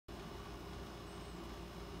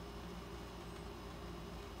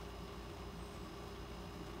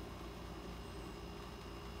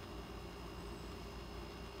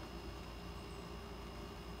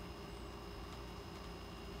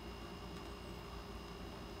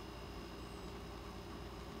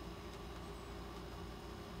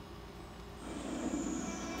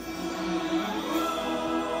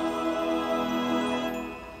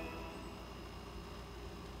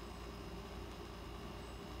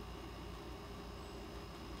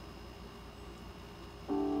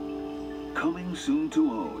Coming soon to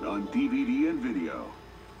own on DVD and video.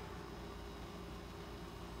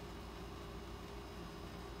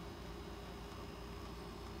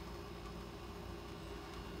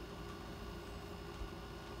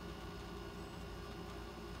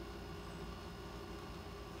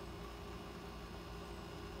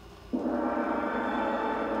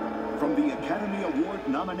 From the Academy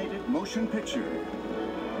Award-nominated motion picture,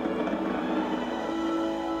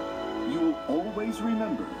 you'll always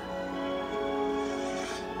remember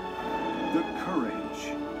the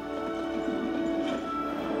courage,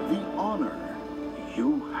 the honor.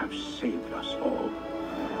 You have saved us all.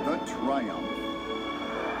 The triumph.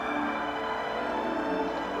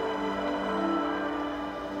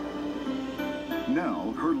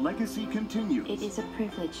 Now, her legacy continues. It is a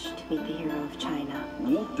privilege to be the hero of China.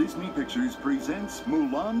 Walt Disney Pictures presents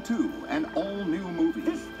Mulan 2, an all-new movie.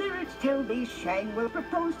 The spirits tell me Shang will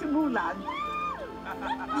propose to Mulan.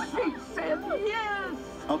 She said yes.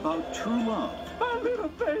 About true love. My little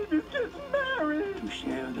baby's getting married. To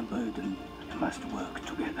share the burden, we must work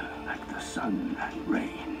together like the sun and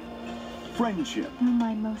rain. Friendship. You're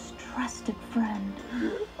my most trusted friend.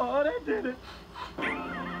 Oh, they did it.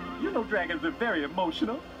 You know dragons are very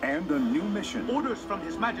emotional. And a new mission. Orders from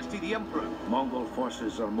His Majesty the Emperor. Mongol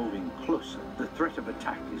forces are moving closer. The threat of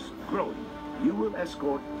attack is growing. You will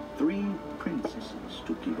escort 3 princesses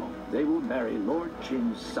to Kiro. They will marry Lord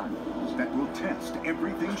Qin's sons. That will test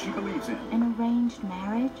everything she believes in. An arranged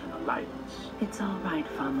marriage? An alliance. It's all right,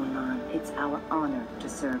 Fa Mulan. It's our honor to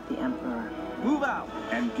serve the Emperor. Move out!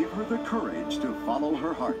 And give her the courage to follow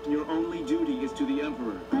her heart. Your only duty is to the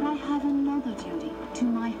Emperor. But I have another duty, to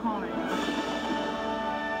my heart.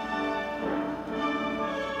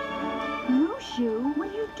 Mushu, what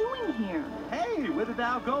are you doing here? Hey, where did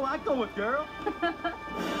thou go? I go with girl.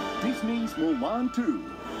 Disney's Mulan 2,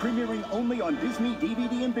 premiering only on Disney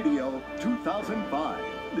DVD and Video 2005.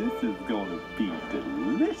 This is gonna be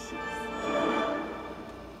delicious.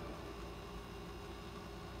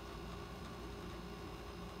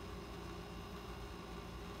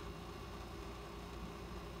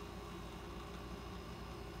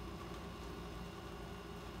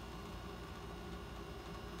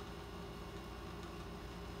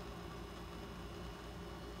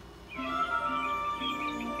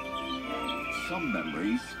 Some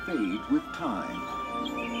memories fade with time,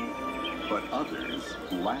 but others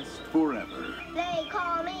last forever. They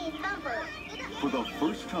call me Thumper. For the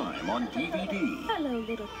first time on DVD, Hello,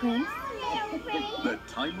 little prince. Little prince. the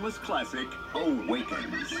timeless classic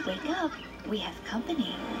awakens. Wake up. We have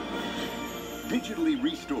company. Digitally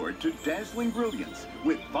restored to dazzling brilliance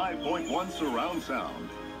with 5.1 surround sound.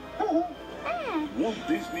 Walt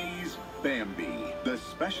Disney's Bambi, the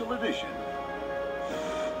special edition.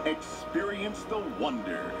 Experience the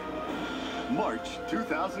wonder. March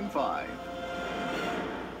 2005.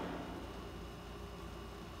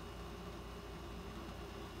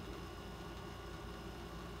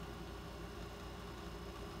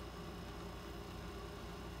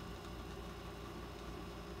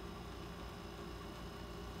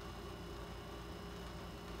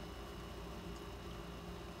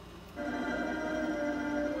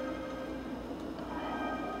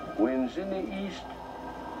 Winds in the east.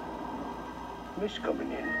 Mist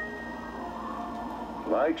coming in.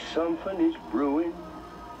 Like something is brewing.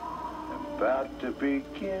 About to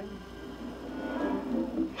begin.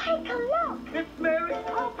 Take a look. It's Mary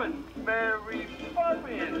Poppins. Mary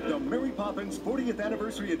Poppins. The Mary Poppins 40th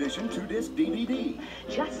Anniversary Edition 2-disc DVD.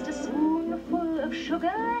 Just a spoonful of sugar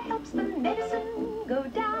helps the medicine go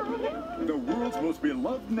down. The world's most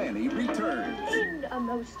beloved nanny returns. In a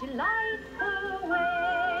most delightful way.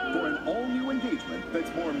 For an all-new engagement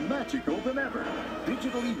that's more magical than ever.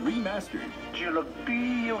 Digitally remastered. You look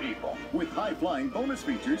beautiful. With high-flying bonus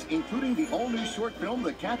features, including the all-new short film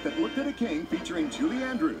The Cat That Looked at a King featuring Julie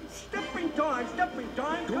Andrews. Stepping time, stepping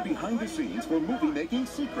time. Go behind the scenes for movie-making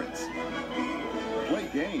secrets. Play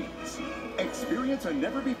games. Experience a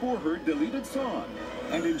never-before-heard deleted song.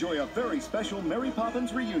 And enjoy a very special Mary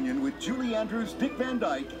Poppins reunion with Julie Andrews, Dick Van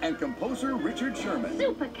Dyke, and composer Richard Sherman.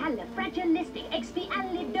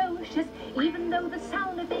 Supercalifragilisticexpialidocious, even though the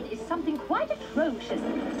sound of it is something quite atrocious.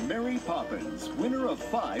 Mary Poppins, winner of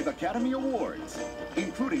 5 Academy Awards,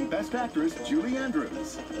 including Best Actress Julie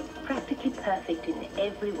Andrews. Practically perfect in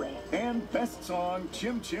every way. And Best Song,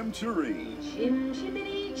 Chim Chim Cheree. Chim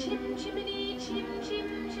chimney, chim chimney, chim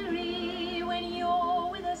chim cheree. When you're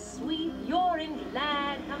with us, sweet, you're in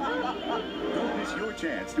glad company. Don't miss your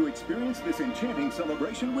chance to experience this enchanting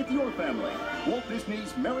celebration with your family. Walt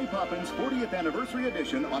Disney's Mary Poppins 40th Anniversary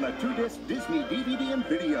Edition on a 2-disc Disney DVD and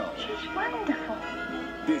Video. She's wonderful.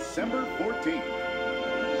 December 14th.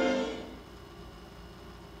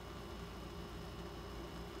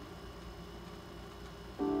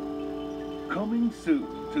 soon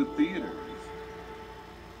to theaters.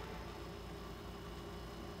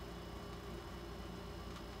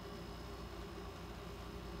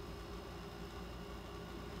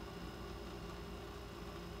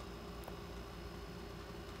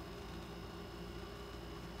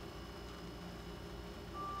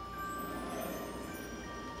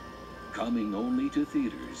 Coming only to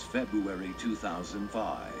theaters February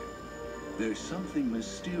 2005. There's something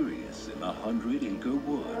mysterious in the 100-acre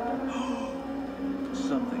wood.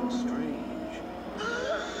 Something strange.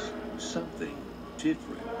 Something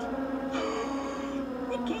different.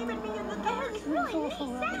 It came at me in the dark. It was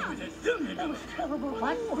awful. That was terrible.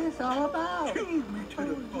 What's this all about? Kill me to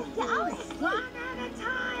the bone. One at a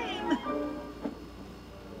time.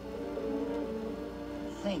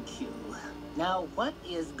 Thank you. Now, what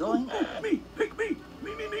is going on? Me! Pick me!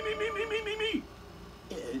 Me!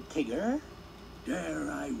 Tigger?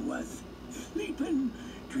 There I was, sleeping,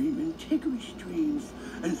 dreaming tiggerish dreams,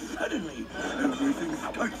 and suddenly everything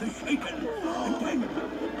starts a-shaking, and then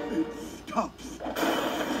it stops.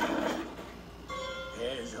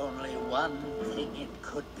 There's only one thing it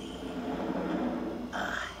could be.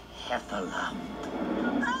 A Heffalump.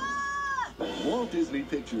 Walt Disney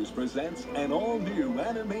Pictures presents an all-new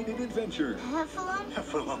animated adventure. Heffalump.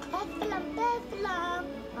 Heffalump. Heffalump, Heffalump.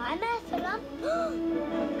 I'm Heffalump.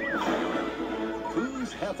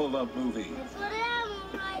 Pooh's Heffalump movie. That's what I am,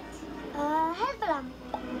 right? Heffalump.